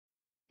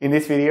In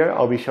this video,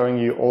 I'll be showing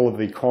you all of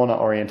the corner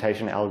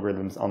orientation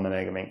algorithms on the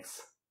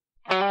Megaminx.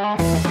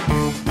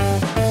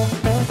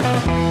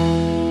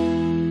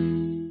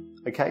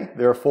 Okay,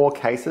 there are 4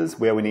 cases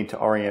where we need to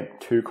orient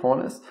 2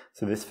 corners.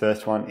 So this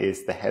first one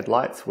is the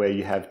headlights, where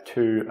you have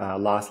 2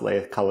 last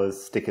layer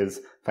colors stickers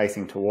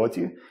facing towards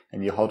you,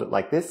 and you hold it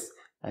like this,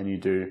 and you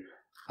do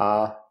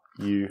R,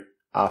 U,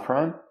 R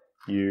prime,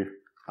 U,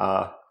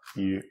 R,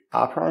 U,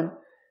 R prime,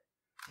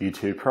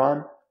 U2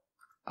 prime,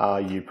 R,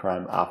 U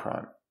prime, R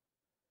prime.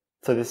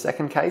 So the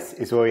second case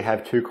is where we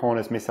have 2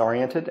 corners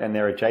misoriented and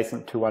they're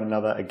adjacent to one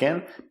another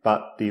again,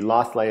 but the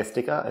last layer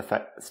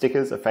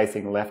stickers are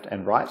facing left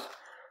and right.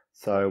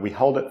 So we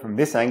hold it from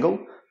this angle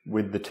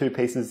with the 2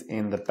 pieces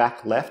in the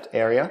back left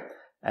area,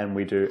 and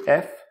we do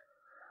F,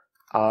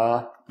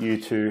 R,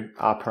 U2,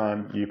 R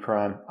prime, U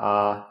prime,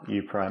 R,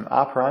 U prime,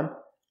 R prime,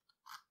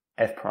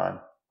 F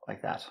prime,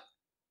 like that.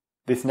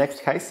 This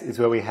next case is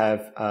where we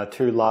have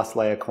 2 last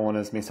layer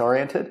corners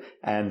misoriented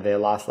and their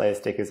last layer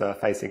stickers are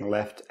facing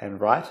left and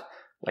right,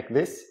 like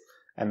this.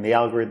 And the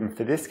algorithm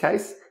for this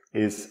case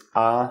is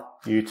R,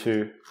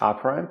 U2, R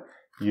prime,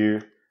 U,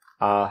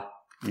 R,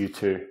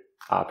 U2,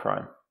 R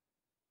prime.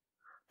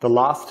 The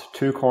last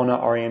 2 corner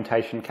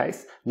orientation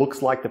case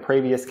looks like the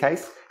previous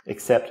case,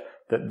 except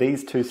that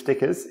these 2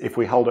 stickers, if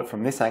we hold it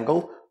from this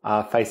angle,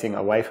 are facing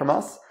away from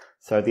us.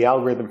 So the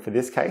algorithm for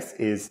this case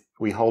is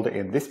we hold it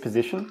in this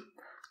position,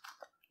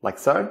 like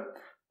so,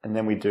 and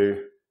then we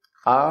do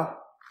R,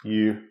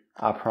 U,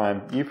 R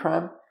prime, U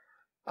prime,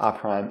 R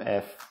prime,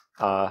 F,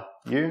 R,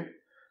 U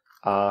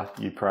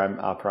prime,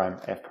 R prime,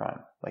 F prime,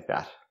 like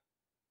that.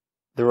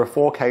 There are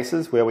 4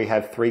 cases where we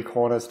have 3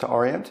 corners to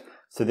orient.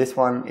 So this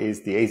one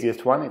is the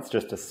easiest one. It's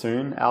just a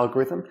soon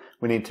algorithm.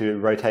 We need to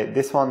rotate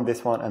this one,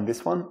 and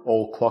this one,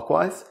 all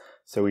clockwise.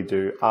 So we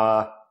do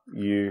R,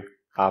 U,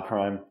 R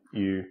prime,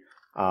 U,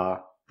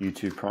 R,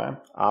 U2 prime,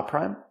 R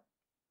prime.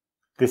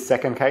 This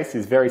second case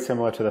is very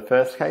similar to the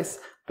first case,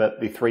 but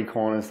the 3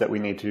 corners that we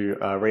need to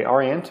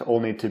reorient all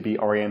need to be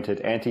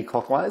oriented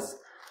anti-clockwise.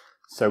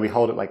 So we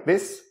hold it like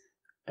this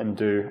and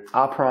do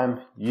R prime,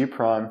 U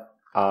prime,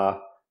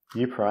 R,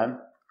 U prime,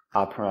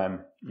 R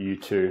prime,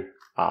 U2,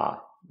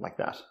 R, like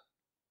that.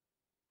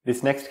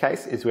 This next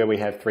case is where we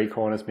have 3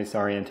 corners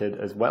misoriented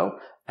as well,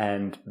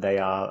 and they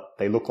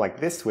look like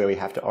this, where we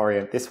have to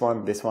orient this one,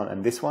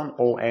 and this one,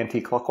 all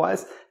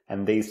anti-clockwise,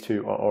 and these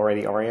 2 are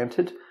already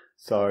oriented.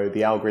 So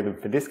the algorithm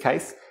for this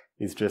case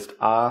is just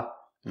R,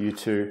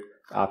 U2,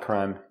 R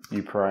prime,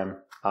 U prime,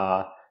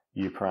 R,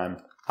 U prime,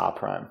 R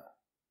prime.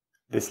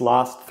 This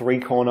last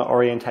 3 corner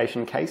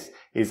orientation case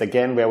is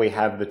again where we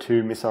have the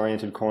 2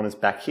 misoriented corners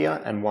back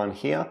here and one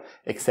here,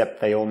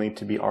 except they all need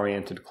to be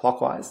oriented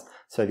clockwise.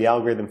 So the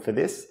algorithm for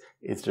this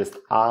is just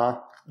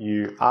R,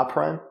 U, R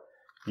prime,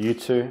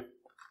 U2,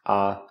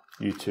 R,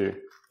 U2,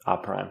 R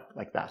prime,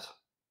 like that.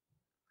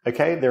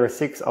 Okay, there are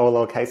 6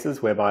 OLL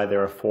cases whereby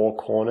there are 4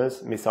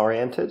 corners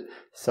misoriented.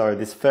 So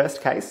this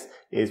first case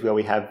is where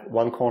we have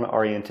 1 corner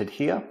oriented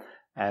here,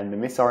 and the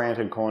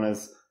misoriented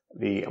corners,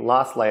 the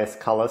last layer's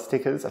color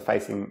stickers are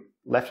facing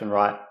left and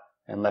right,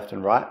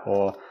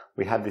 or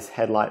we have this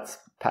headlights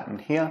pattern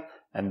here,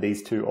 and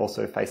these 2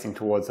 also facing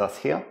towards us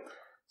here.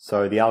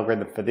 So the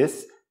algorithm for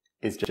this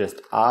is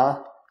just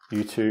R,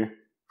 U2,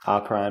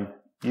 R prime,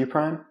 U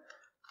prime,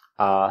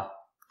 R,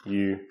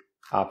 U,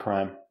 R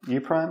prime,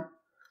 U prime,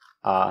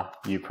 R,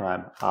 U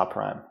prime, R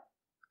prime.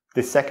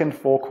 This second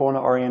 4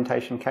 corner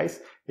orientation case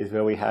is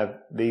where we have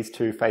these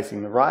 2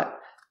 facing the right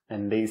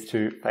and these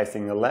 2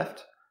 facing the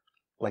left,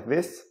 like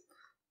this.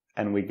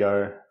 And we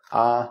go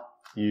R,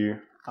 U,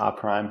 R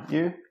prime,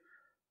 U,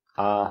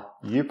 R,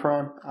 U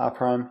prime, R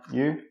prime,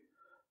 U,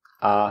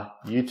 R,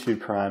 U2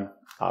 prime,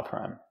 R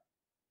prime.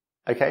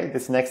 Okay,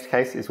 this next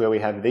case is where we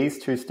have these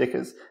 2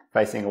 stickers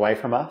facing away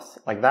from us,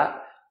 like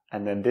that,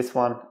 and then this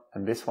one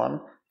and this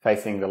one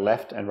facing the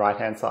left and right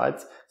hand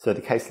sides. So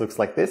the case looks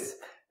like this,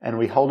 and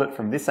we hold it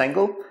from this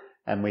angle,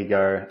 and we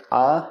go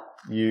R,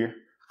 U,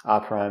 R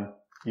prime,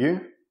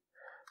 U,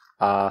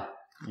 R,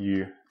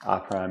 U, R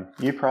prime,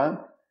 U prime,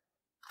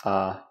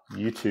 R,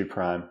 U2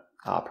 prime,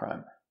 R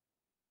prime.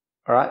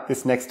 Alright,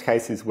 this next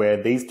case is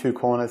where these 2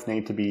 corners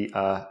need to be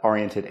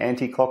oriented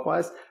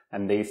anti-clockwise,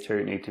 and these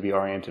 2 need to be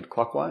oriented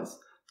clockwise.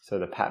 So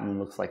the pattern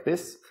looks like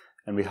this,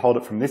 and we hold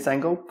it from this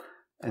angle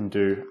and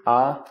do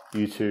R,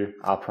 U2,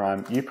 R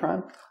prime, U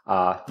prime,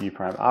 R, U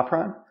prime, R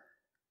prime,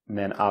 and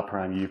then R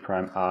prime, U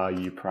prime, R,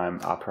 U prime,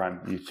 R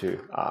prime,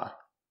 U2, R.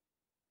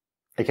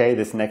 Okay,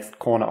 this next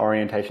corner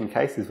orientation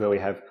case is where we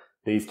have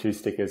these 2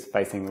 stickers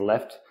facing the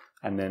left,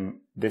 and then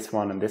this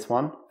one and this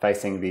one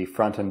facing the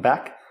front and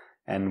back,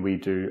 and we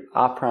do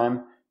R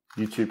prime,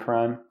 U2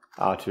 prime,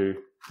 R2,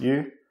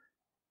 U,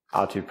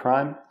 R2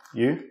 prime,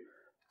 U,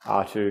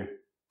 R2,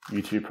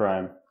 U2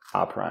 prime,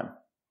 R prime.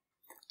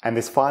 And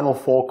this final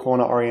 4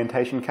 corner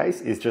orientation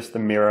case is just the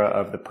mirror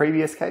of the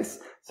previous case.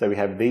 So we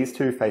have these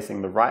 2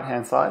 facing the right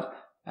hand side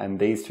and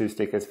these 2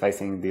 stickers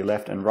facing the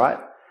left and right,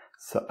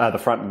 so, the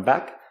front and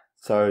back.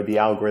 So the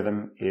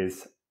algorithm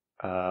is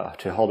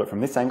to hold it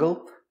from this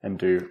angle and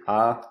do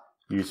R,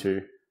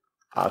 U2,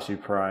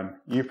 R2 prime,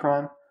 U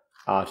prime,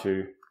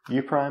 R2,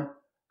 U prime,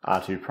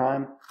 R2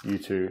 prime,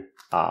 U2,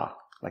 R,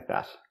 like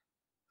that.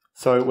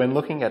 So when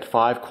looking at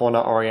 5 corner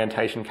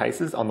orientation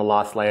cases on the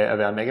last layer of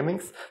our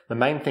Megaminx, the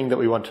main thing that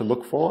we want to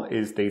look for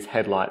is these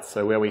headlights.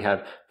 So where we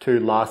have 2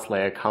 last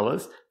layer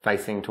colors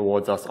facing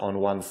towards us on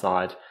one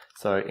side.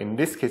 So in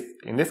this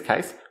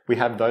case, we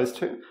have those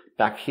 2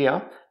 back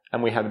here,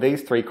 and we have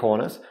these 3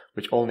 corners,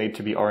 which all need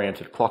to be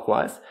oriented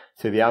clockwise.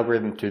 So the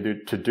algorithm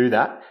to do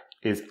that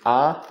is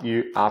R,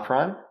 U, R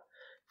prime,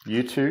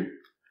 U2,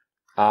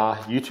 R,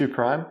 U2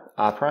 prime,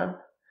 R prime,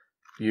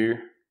 U,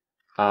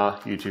 R,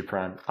 U2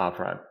 prime, R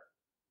prime.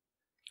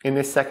 In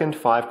this second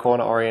 5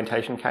 corner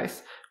orientation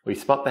case, we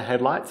spot the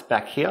headlights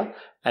back here,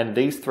 and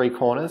these 3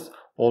 corners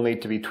all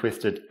need to be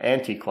twisted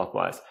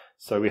anti-clockwise.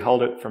 So we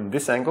hold it from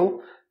this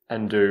angle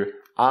and do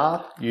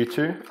R,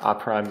 U2, R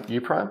prime,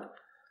 U prime,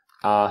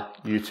 R,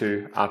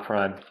 U2, R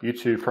prime,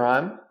 U2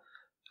 prime,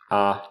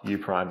 R, U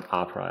prime,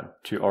 R prime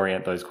to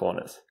orient those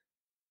corners.